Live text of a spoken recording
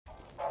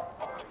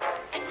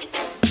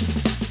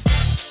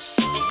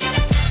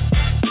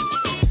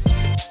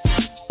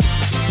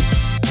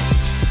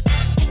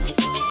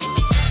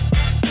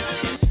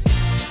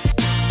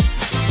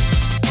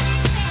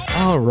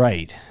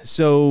right.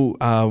 So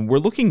we're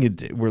looking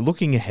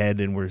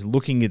ahead, and we're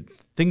looking at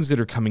things that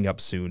are coming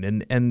up soon,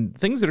 and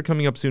things that are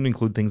coming up soon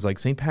include things like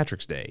St.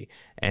 Patrick's Day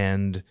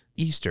and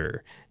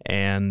Easter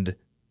and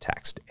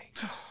Tax Day.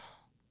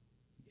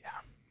 Yeah,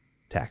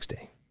 Tax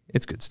Day.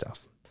 It's good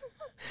stuff.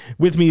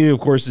 With me, of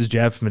course, is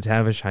Jeff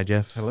Matevish. Hi,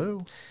 Jeff. Hello.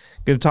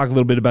 Going to talk a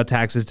little bit about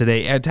taxes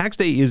today. Tax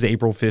Day is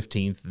April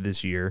 15th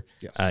this year,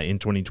 Yes. In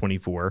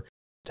 2024.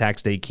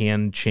 Tax Day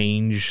can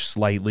change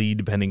slightly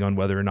depending on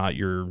whether or not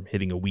you're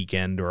hitting a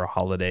weekend or a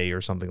holiday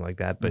or something like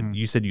that. But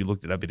you said you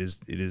looked it up. It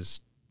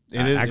is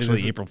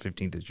actually April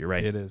 15th this year,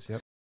 right? It is. Yep.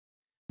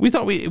 We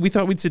thought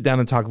we'd sit down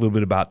and talk a little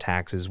bit about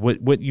taxes.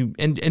 What you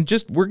and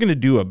just we're going to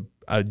do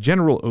a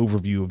general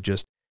overview of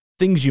just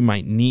things you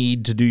might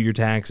need to do your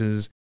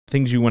taxes,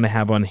 things you want to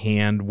have on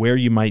hand, where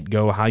you might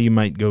go, how you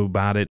might go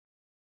about it.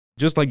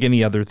 Just like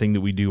any other thing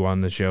that we do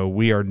on the show,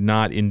 we are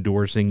not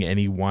endorsing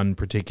any one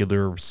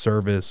particular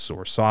service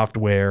or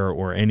software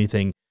or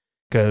anything,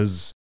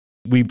 because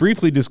we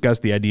briefly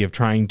discussed the idea of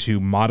trying to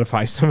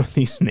modify some of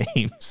these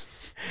names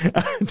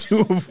to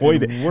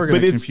avoid it. We're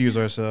going to confuse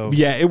ourselves.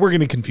 Yeah, we're going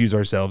to confuse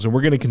ourselves, and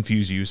we're going to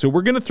confuse you. So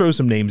we're going to throw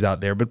some names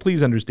out there, but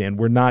please understand,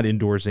 we're not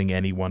endorsing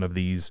any one of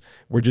these.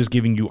 We're just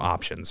giving you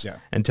options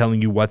and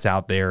telling you what's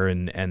out there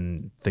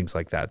and things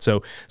like that.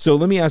 So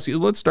let me ask you,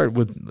 let's start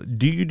with,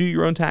 do you do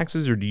your own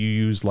taxes, or do you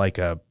use like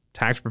a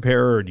tax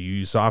preparer, or do you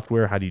use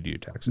software? How do you do your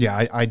taxes?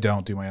 Yeah, I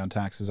don't do my own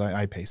taxes.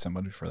 I pay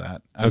somebody for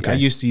that. Okay. I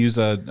used to use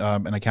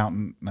an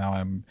accountant. Now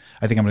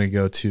I think I'm going to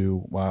go to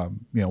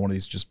one of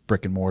these just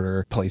brick and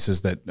mortar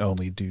places that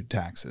only do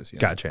taxes.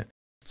 Gotcha.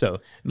 So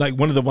like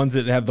one of the ones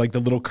that have like the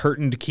little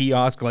curtained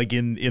kiosk, like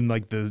in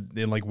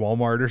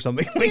Walmart or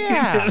something.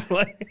 Yeah.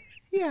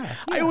 Yeah.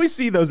 I always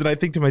see those and I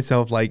think to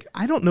myself, like,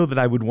 I don't know that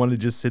I would want to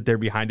just sit there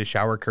behind a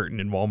shower curtain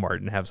in Walmart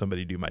and have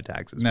somebody do my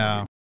taxes.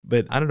 No.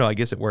 But I don't know. I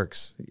guess it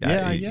works.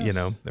 Yeah, I guess. You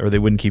know, or they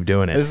wouldn't keep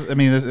doing it. This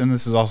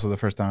is also the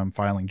first time I'm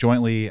filing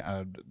jointly.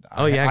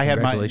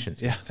 Congratulations.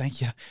 Thank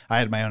you. I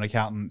had my own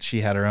accountant. She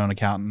had her own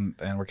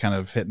accountant, and we're kind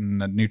of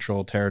hitting a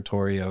neutral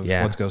territory of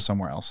let's go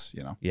somewhere else.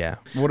 You know. Yeah.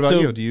 What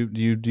about you?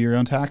 Do you do your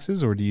own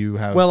taxes, or do you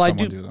have someone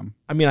do them?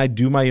 I mean, I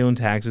do my own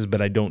taxes,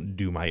 but I don't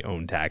do my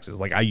own taxes.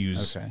 Like I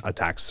use a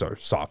tax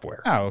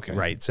software. Oh, okay.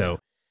 Right. So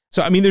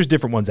I mean, there's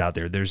different ones out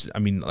there.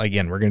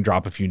 Again, we're going to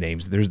drop a few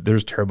names. There's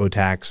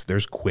TurboTax,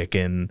 there's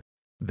Quicken,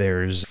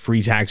 there's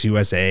Free Tax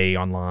USA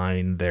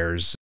online.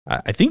 There's,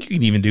 I think you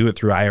can even do it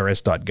through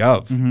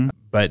irs.gov,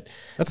 but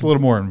that's a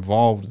little more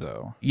involved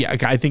though. Yeah.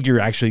 I think you're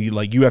actually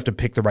like, you have to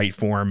pick the right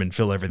form and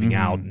fill everything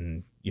out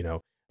and,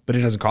 but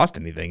it doesn't cost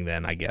anything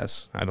then, I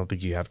guess. I don't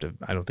think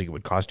it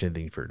would cost you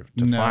anything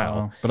to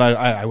file. But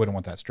I wouldn't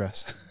want that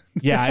stress.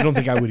 Yeah, I don't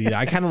think I would either.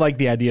 I kind of like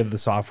the idea of the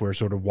software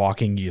sort of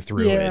walking you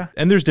through it.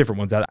 And there's different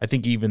ones. I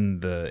think even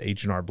the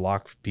H&R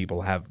Block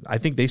people I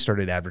think they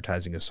started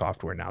advertising a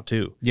software now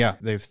too. Yeah,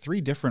 they have 3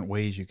 different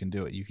ways you can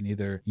do it. You can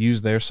either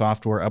use their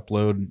software,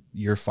 upload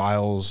your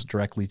files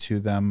directly to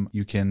them.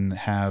 You can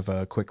have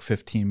a quick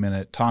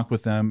 15-minute talk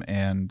with them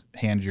and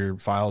hand your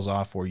files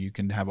off, or you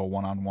can have a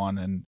one-on-one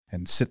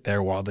and sit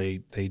there while they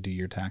do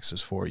your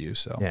taxes for you.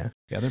 So yeah,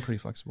 they're pretty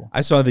flexible.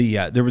 I saw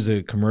there was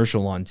a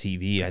commercial on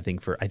TV, I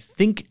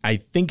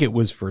think it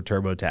was for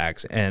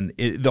TurboTax, and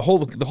the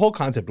whole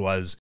concept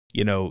was,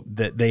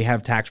 that they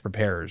have tax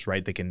preparers,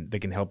 right? They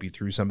can help you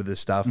through some of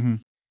this stuff.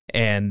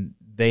 And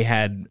they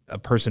had a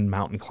person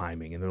mountain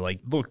climbing, and they're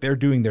like, look, they're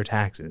doing their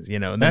taxes,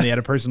 and then they had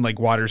a person like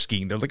water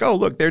skiing. They're like, oh,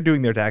 look, they're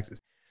doing their taxes.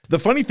 The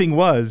funny thing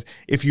was,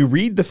 if you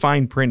read the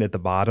fine print at the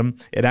bottom,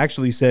 it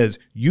actually says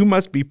you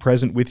must be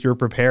present with your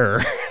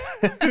preparer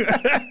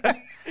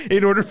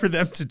in order for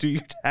them to do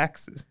your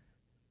taxes.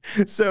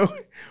 So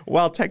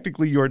while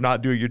technically you're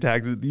not doing your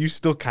taxes, you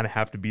still kind of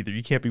have to be there.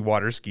 You can't be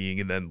water skiing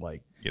and then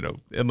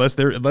unless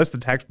the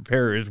tax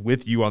preparer is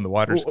with you on the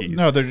water skis.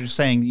 No, they're just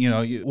saying,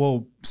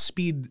 we'll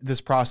speed this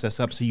process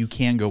up so you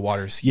can go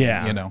water skiing.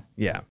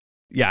 Yeah.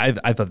 Yeah,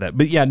 I thought that.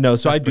 But yeah, no,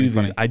 so I do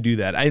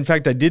that. In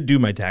fact, I did do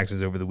my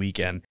taxes over the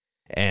weekend,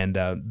 and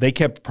they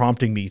kept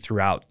prompting me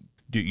throughout,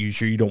 you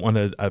sure you don't want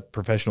a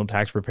professional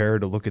tax preparer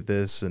to look at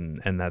this and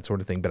that sort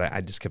of thing? But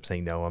I just kept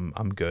saying, no,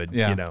 I'm good,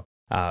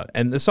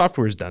 and the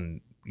software has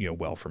done,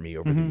 well for me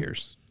over the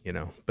years,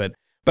 But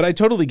I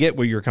totally get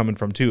where you're coming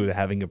from, too,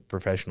 having a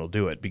professional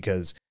do it,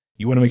 because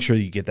you want to make sure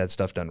that you get that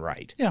stuff done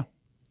right. Yeah.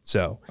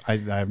 So I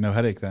have no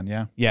headache then,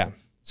 yeah. Yeah.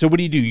 So what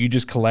do? You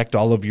just collect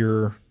all of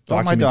your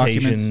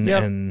documentation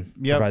and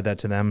provide that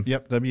to them?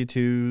 Yep,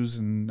 W-2s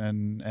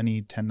and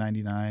any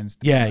 1099s.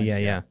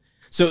 Yeah.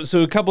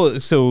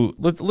 So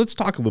let's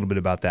talk a little bit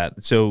about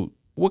that. So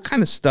what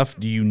kind of stuff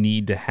do you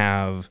need to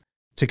have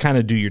to kind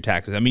of do your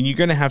taxes? I mean, you're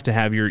going to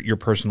have your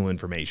personal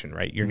information,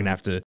 right? You're going to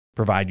have to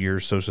provide your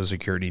social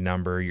security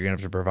number. You're going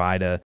to have to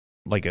provide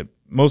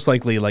most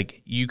likely,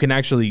 you can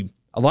actually,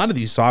 a lot of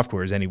these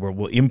softwares anywhere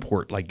will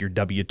import like your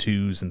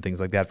W-2s and things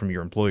like that from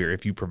your employer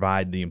if you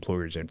provide the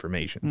employer's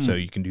information. So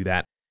you can do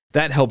that.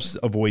 That helps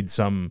avoid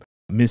some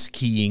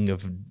miskeying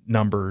of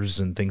numbers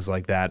and things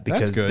like that,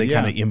 because they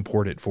kind of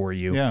import it for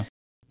you. Yeah.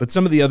 But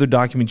some of the other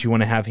documents you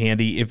want to have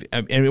handy,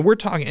 and we're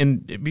talking,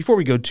 and before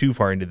we go too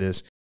far into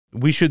this,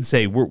 we should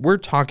say we're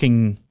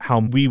talking how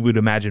we would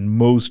imagine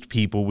most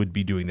people would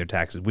be doing their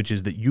taxes, which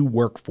is that you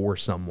work for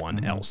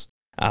someone else.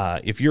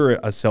 If you're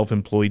a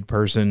self-employed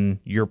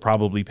person, you're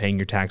probably paying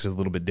your taxes a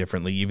little bit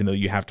differently. Even though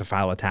you have to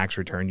file a tax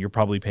return, you're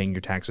probably paying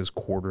your taxes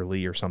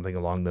quarterly or something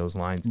along those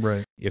lines.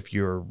 Right. If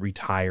you're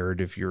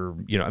retired, if you're,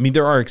 I mean,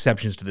 there are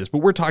exceptions to this, but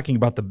we're talking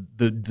about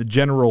the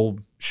general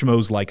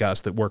schmoes like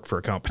us that work for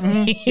a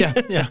company.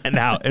 Yeah.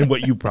 and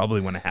what you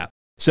probably want to have.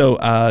 So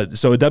a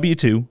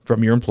W-2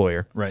 from your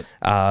employer, Right.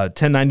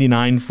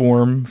 1099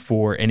 form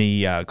for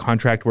any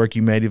contract work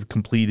you might have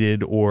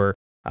completed, or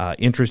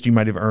interest you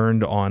might have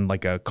earned on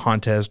like a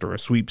contest or a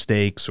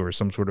sweepstakes or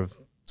some sort of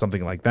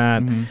something like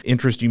that.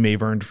 Interest you may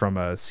have earned from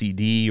a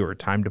CD or a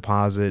time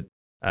deposit,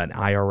 an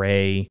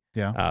IRA,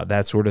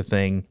 that sort of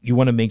thing. You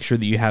want to make sure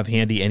that you have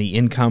handy any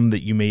income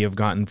that you may have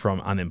gotten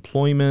from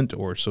unemployment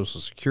or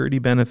Social Security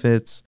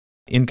benefits,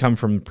 income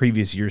from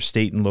previous year's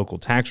state and local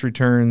tax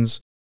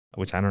returns,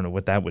 which I don't know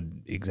what that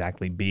would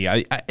exactly be.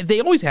 They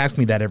always ask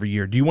me that every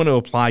year. Do you want to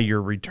apply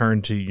your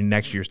return to your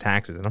next year's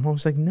taxes? And I'm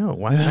always like, no.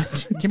 Why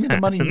not? Give me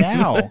the money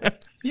now.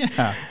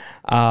 Yeah.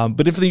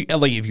 But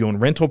if you own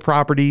rental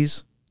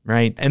properties,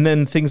 right, and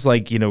then things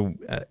like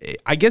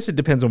I guess it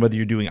depends on whether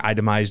you're doing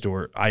itemized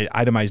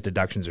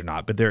deductions or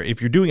not. But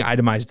if you're doing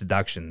itemized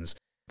deductions,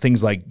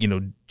 things like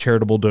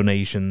charitable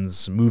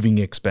donations, moving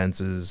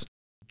expenses,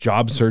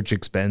 job search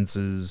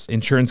expenses,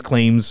 insurance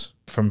claims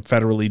from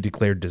federally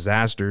declared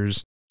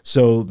disasters.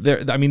 So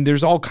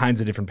there's all kinds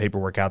of different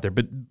paperwork out there,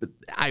 but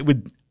I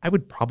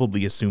would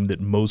probably assume that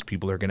most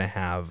people are going to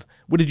have,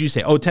 what did you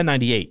say? Oh,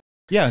 1098.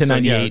 Yeah.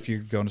 1098. So, if you're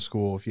going to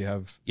school, if you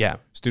have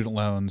student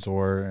loans,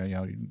 or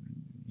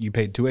you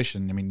paid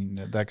tuition, I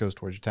mean, that goes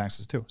towards your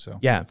taxes too. So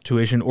yeah,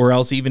 tuition, or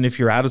else even if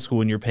you're out of school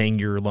and you're paying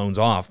your loans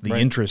off, the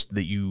interest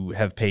that you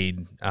have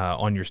paid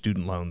on your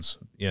student loans,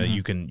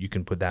 you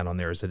can put that on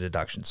there as a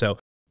deduction. So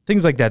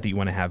things like that you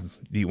want to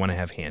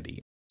have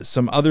handy.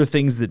 Some other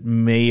things that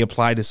may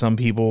apply to some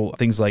people,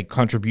 things like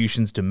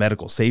contributions to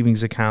medical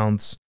savings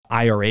accounts,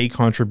 IRA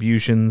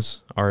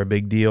contributions are a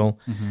big deal.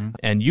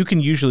 And you can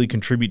usually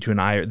contribute to an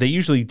IRA. They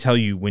usually tell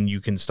you when you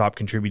can stop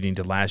contributing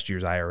to last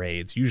year's IRA.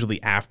 It's usually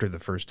after the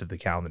first of the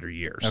calendar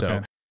year. Okay.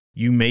 So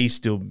you may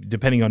still,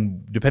 depending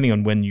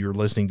on when you're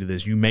listening to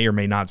this, you may or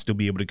may not still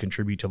be able to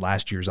contribute to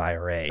last year's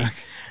IRA.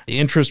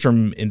 Interest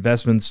from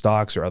investment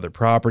stocks or other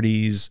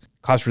properties,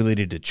 costs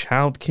related to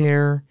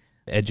childcare,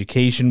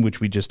 education, which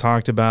we just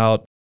talked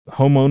about,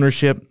 home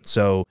ownership,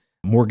 so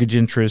mortgage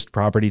interest,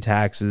 property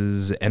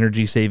taxes,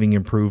 energy saving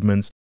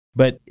improvements.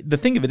 But the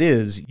thing of it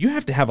is, you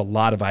have to have a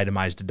lot of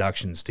itemized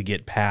deductions to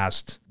get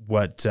past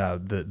what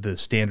the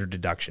standard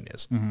deduction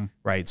is,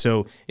 right?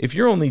 So if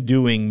you're only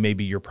doing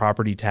maybe your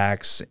property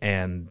tax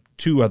and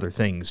two other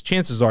things,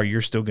 chances are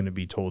you're still going to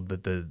be told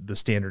that the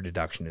standard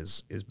deduction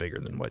is bigger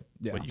than what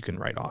you can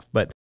write off.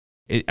 But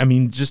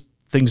just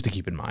things to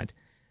keep in mind.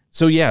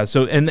 So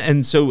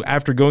so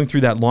after going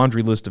through that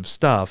laundry list of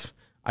stuff,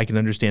 I can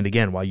understand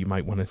again why you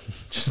might want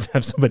to just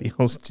have somebody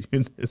else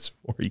do this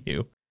for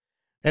you.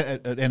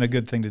 And a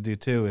good thing to do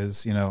too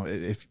is,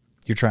 if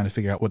you're trying to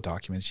figure out what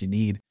documents you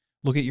need,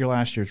 look at your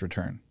last year's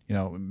return.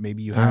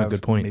 Maybe you have,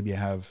 good point. Maybe you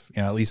have,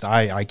 at least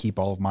I keep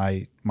all of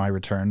my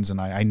returns,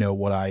 and I know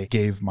what I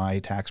gave my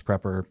tax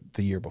prepper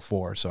the year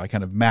before. So I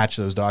kind of match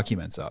those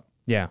documents up.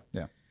 Yeah.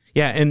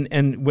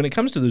 And when it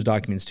comes to those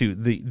documents too,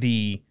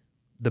 the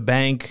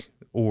bank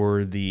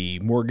or the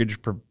mortgage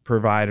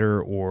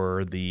provider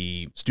or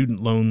the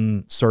student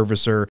loan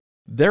servicer,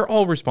 they're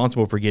all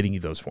responsible for getting you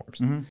those forms.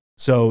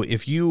 So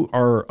if you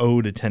are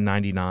owed a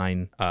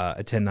 1099, a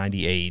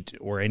 1098,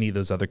 or any of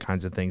those other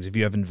kinds of things, if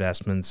you have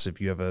investments,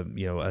 if you have a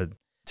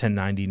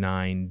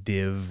 1099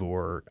 div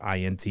or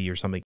INT or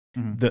something,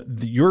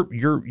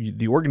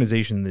 the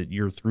organization that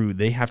you're through,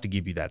 they have to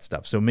give you that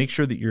stuff. So make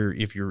sure that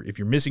if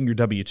you're missing your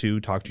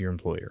W-2, talk to your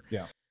employer.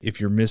 Yeah. If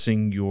you're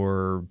missing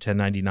your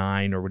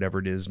 1099 or whatever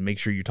it is, make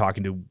sure you're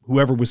talking to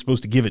whoever was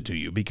supposed to give it to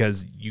you,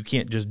 because you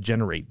can't just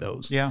generate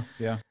those. Yeah.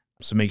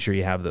 So make sure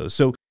you have those.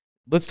 So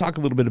let's talk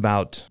a little bit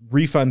about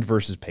refund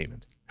versus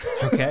payment.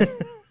 Okay.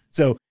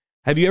 So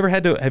have you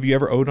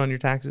ever owed on your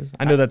taxes?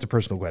 I know that's a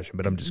personal question,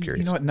 but I'm just curious.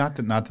 You know what? Not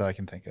that I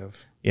can think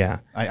of. Yeah.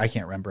 I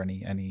can't remember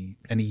any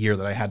year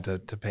that I had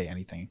to pay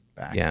anything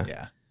back.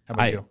 Yeah. How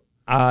about you?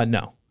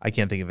 No, I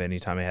can't think of any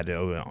time I had to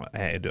owe.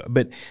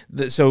 But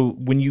so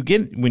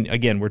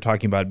again, we're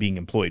talking about being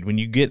employed. When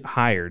you get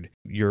hired,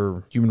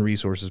 your human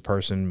resources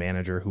person,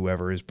 manager,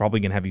 whoever is probably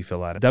going to have you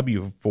fill out a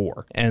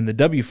W-4. And the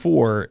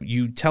W-4,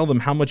 you tell them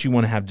how much you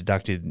want to have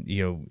deducted,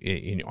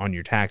 on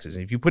your taxes.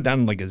 And if you put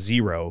down like a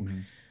 0,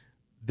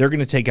 they're going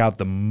to take out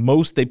the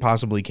most they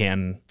possibly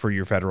can for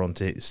your federal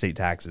and state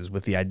taxes,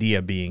 with the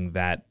idea being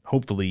that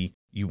hopefully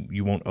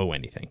you won't owe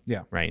anything.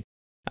 Yeah. Right.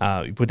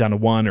 You put down a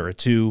 1 or a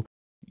 2.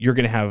 You're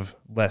going to have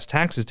less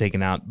taxes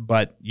taken out,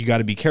 but you got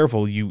to be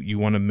careful. You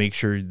want to make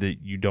sure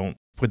that you don't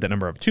put that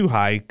number up too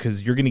high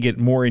because you're going to get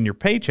more in your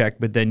paycheck,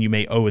 but then you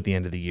may owe at the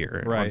end of the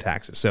year on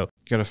taxes. So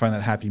you got to find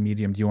that happy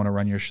medium. Do you want to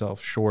run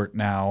yourself short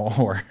now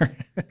or?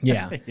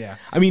 Yeah.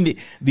 I mean,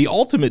 the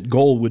ultimate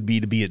goal would be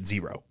to be at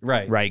zero.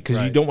 Right.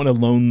 Because you don't want to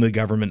loan the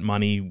government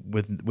money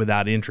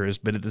without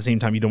interest, but at the same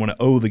time, you don't want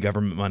to owe the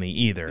government money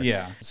either.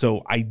 Yeah.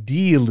 So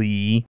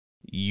ideally,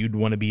 you'd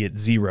want to be at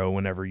zero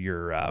whenever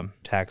your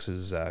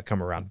taxes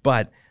come around.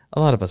 But a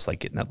lot of us like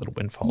getting that little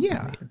windfall.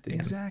 Yeah, at the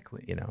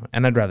exactly. End, you know,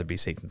 and I'd rather be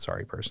safe than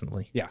sorry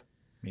personally. Yeah,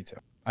 me too.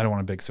 I don't want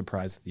a big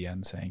surprise at the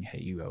end saying, "Hey,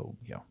 you owe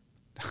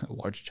a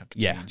large chunk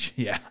of change."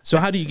 Yeah. So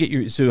how do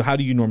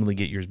you normally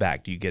get yours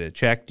back? Do you get a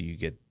check? Do you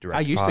get direct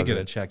deposit? I used to get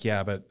a check,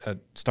 yeah, but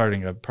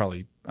starting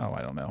probably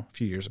I don't know, a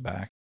few years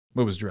back,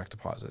 it was direct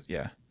deposit.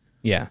 Yeah.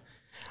 Yeah.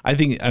 I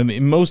think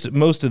most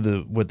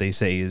of what they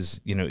say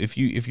is, you know, if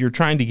you're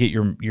trying to get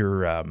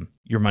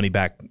your money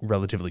back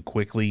relatively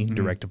quickly,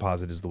 direct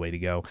deposit is the way to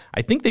go.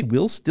 I think they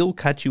will still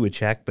cut you a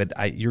check, but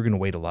you're going to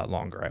wait a lot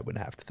longer, I would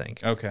have to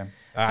think. Okay.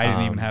 I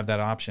didn't even have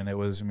that option. It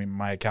was,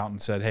 my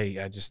accountant said, "Hey,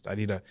 I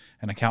need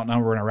an account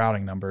number and a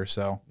routing number."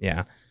 So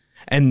yeah.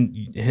 And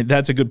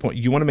that's a good point.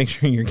 You want to make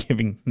sure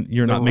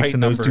you're not mixing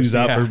those two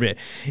up. Or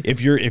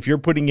if you're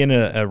putting in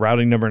a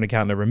routing number and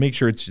account number, make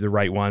sure it's the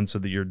right one so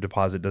that your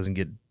deposit doesn't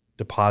get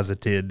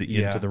deposited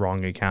into the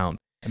wrong account.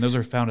 And those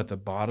are found at the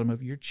bottom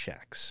of your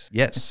checks.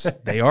 Yes,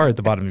 they are at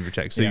the bottom of your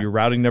check. So your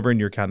routing number and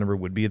your account number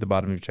would be at the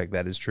bottom of your check.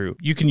 That is true.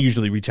 You can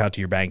usually reach out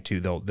to your bank too.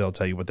 They'll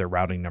tell you what their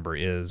routing number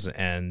is,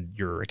 and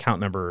your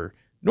account number.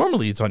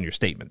 Normally, it's on your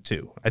statement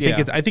too. I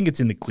think it's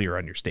in the clear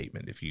on your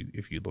statement. If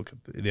you look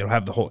at they'll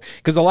have the whole,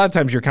 because a lot of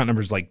times your account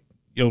number is like,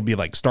 it'll be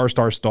like star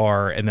star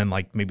star and then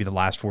like maybe the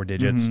last 4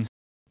 digits.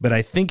 But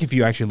I think if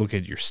you actually look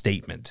at your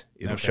statement,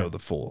 it'll show the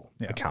full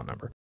account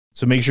number.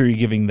 So make sure you're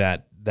giving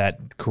that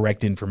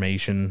correct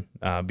information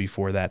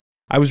before that.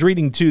 I was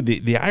reading too,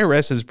 the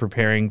IRS is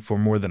preparing for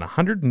more than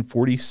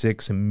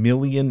 146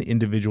 million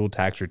individual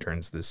tax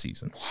returns this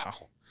season.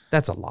 Wow.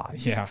 That's a lot.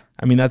 Yeah.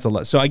 I mean, that's a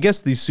lot. So I guess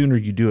the sooner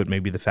you do it,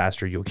 maybe the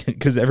faster you'll get,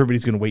 because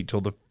everybody's going to wait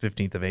till the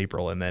 15th of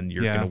April and then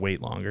you're going to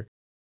wait longer.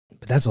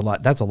 But that's a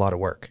lot. That's a lot of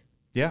work.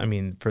 Yeah. I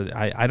mean,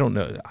 I don't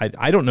know.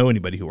 I don't know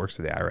anybody who works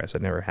for the IRS. I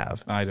never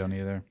have. I don't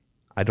either.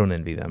 I don't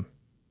envy them.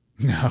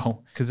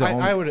 No. Because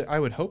I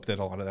would hope that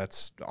a lot of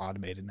that's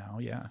automated now.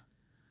 Yeah.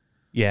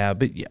 Yeah,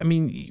 but I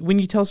mean, when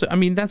you tell,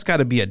 that's got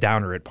to be a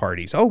downer at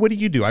parties. Oh, what do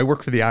you do? I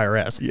work for the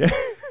IRS. Yeah.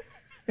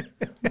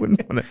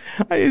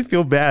 I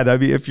feel bad. I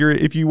mean, if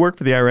you work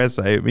for the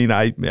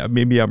IRS,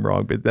 maybe I'm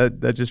wrong, but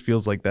that just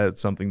feels like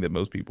that's something that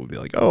most people would be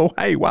like, oh,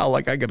 hey, wow,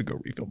 like I got to go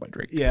refill my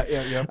drink.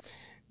 Yeah.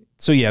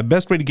 So yeah,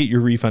 best way to get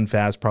your refund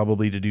fast,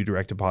 probably to do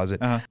direct deposit.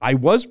 I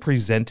was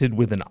presented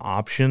with an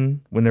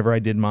option whenever I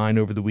did mine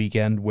over the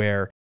weekend,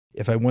 where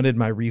if I wanted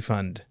my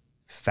refund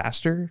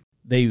faster,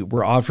 they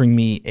were offering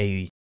me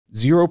a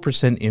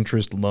 0%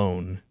 interest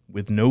loan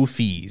with no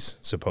fees,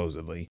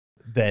 supposedly,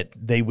 that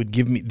they would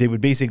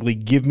basically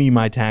give me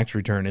my tax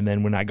return. And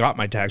then when I got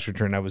my tax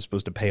return, I was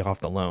supposed to pay off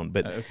the loan.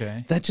 But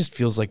that just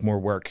feels like more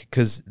work,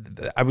 because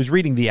I was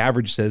reading the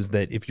average says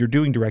that if you're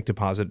doing direct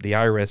deposit, the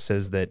IRS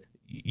says that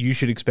you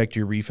should expect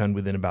your refund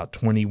within about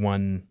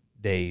 21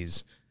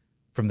 days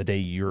from the day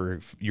your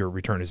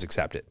return is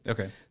accepted.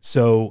 Okay.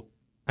 So,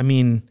 I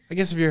mean, I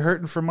guess if you're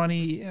hurting for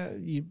money,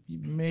 you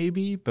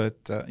maybe, but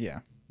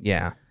yeah.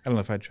 Yeah. I don't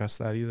know if I'd trust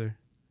that either.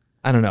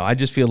 I don't know. I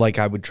just feel like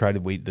I would try to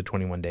wait the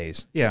 21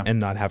 days. Yeah. And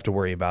not have to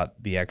worry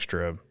about the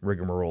extra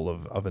rigmarole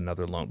of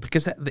another loan.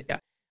 Because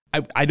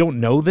I don't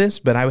know this,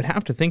 but I would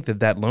have to think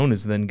that loan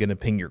is then going to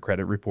ping your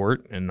credit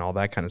report and all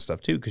that kind of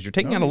stuff too, because you're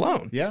taking out a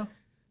loan. Yeah.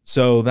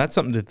 So that's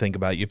something to think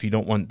about if you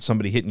don't want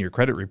somebody hitting your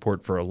credit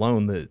report for a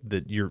loan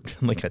that you're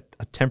like a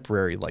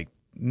temporary, like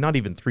not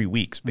even 3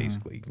 weeks,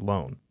 basically,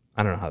 loan.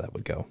 I don't know how that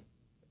would go.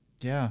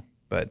 Yeah.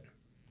 But...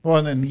 Well,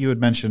 and then you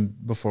had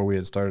mentioned before we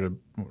had started,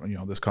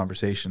 this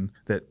conversation,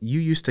 that you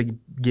used to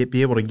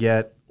be able to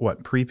get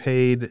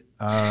prepaid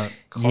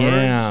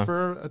cards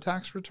for a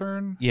tax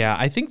return. Yeah,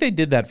 I think they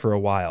did that for a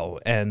while,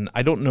 and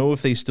I don't know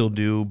if they still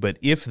do, but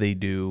if they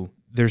do,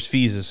 there's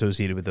fees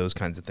associated with those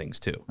kinds of things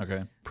too.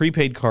 Okay.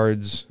 Prepaid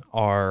cards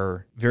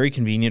are very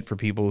convenient for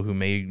people who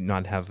may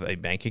not have a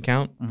bank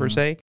account per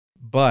se,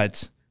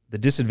 but the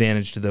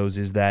disadvantage to those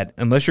is that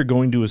unless you're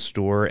going to a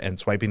store and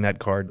swiping that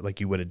card like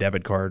you would a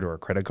debit card or a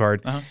credit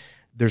card,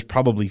 there's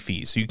probably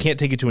fees. So you can't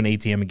take it to an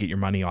ATM and get your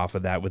money off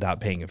of that without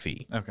paying a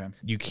fee. Okay.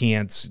 You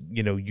can't,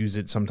 use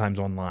it sometimes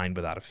online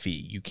without a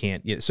fee. You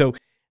can't. So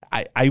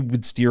I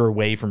would steer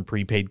away from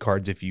prepaid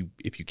cards if you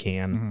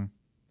can.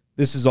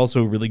 This is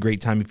also a really great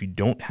time if you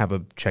don't have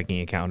a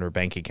checking account or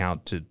bank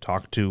account to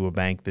talk to a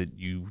bank that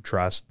you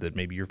trust, that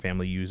maybe your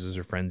family uses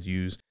or friends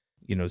use.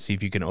 See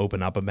if you can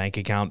open up a bank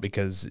account,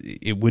 because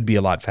it would be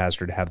a lot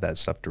faster to have that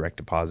stuff direct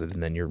deposit,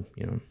 and then you're,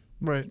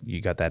 right.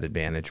 You got that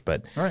advantage.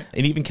 But right.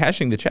 And even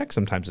cashing the check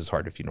sometimes is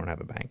hard if you don't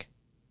have a bank.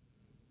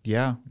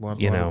 Yeah, a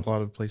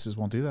lot of places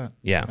won't do that.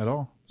 Yeah, at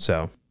all.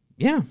 So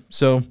yeah,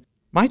 so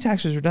my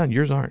taxes are done.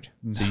 Yours aren't.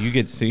 So you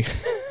get to see.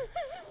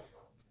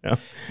 I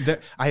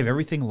have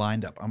everything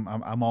lined up.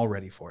 I'm all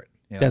ready for it.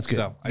 You know, That's good.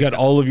 So You got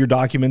all of your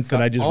documents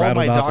that I just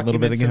rattled off a little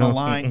bit ago. In a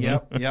line.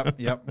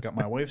 Yep. Got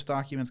my wife's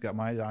documents, got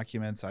my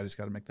documents. I just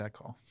got to make that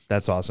call.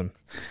 That's awesome.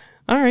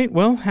 All right.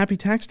 Well, happy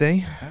tax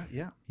day.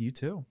 Yeah, you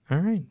too. All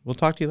right. We'll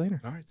talk to you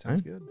later. All right.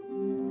 Sounds good.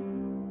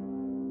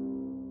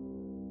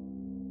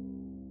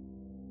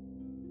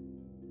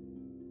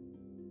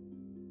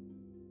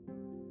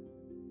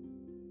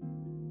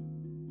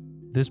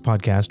 This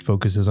podcast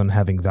focuses on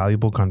having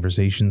valuable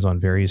conversations on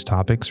various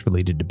topics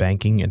related to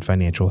banking and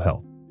financial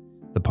health.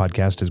 The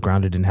podcast is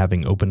grounded in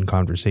having open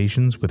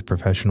conversations with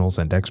professionals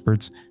and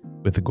experts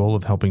with the goal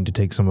of helping to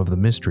take some of the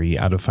mystery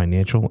out of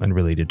financial and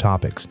related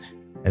topics,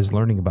 as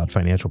learning about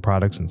financial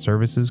products and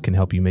services can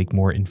help you make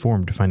more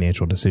informed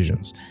financial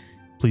decisions.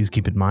 Please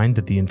keep in mind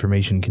that the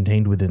information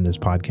contained within this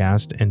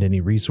podcast and any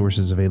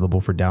resources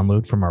available for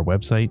download from our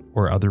website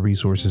or other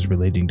resources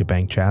relating to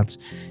bank chats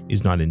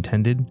is not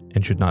intended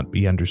and should not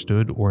be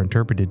understood or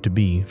interpreted to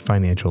be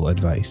financial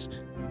advice.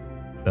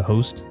 The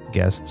host,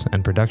 guests,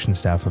 and production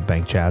staff of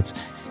Bank Chats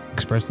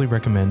expressly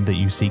recommend that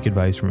you seek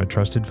advice from a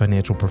trusted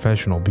financial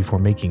professional before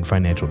making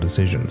financial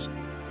decisions.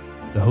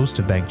 The host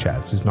of Bank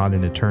Chats is not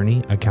an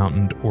attorney,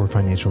 accountant, or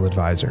financial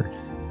advisor,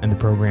 and the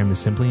program is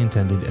simply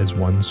intended as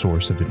one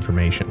source of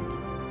information.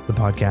 The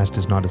podcast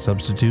is not a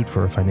substitute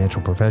for a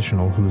financial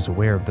professional who is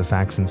aware of the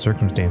facts and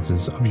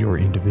circumstances of your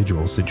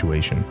individual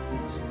situation.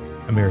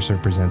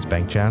 AmeriServ Presents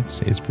Bank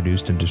Chats is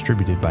produced and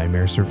distributed by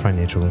AmeriServ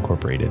Financial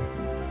Incorporated.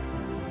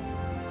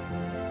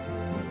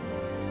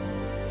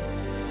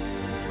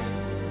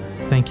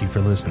 Thank you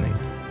for listening.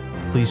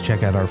 Please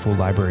check out our full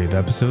library of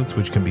episodes,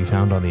 which can be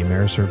found on the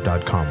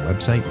AmeriServ.com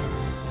website.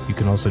 You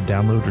can also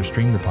download or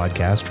stream the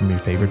podcast from your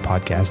favorite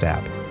podcast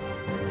app.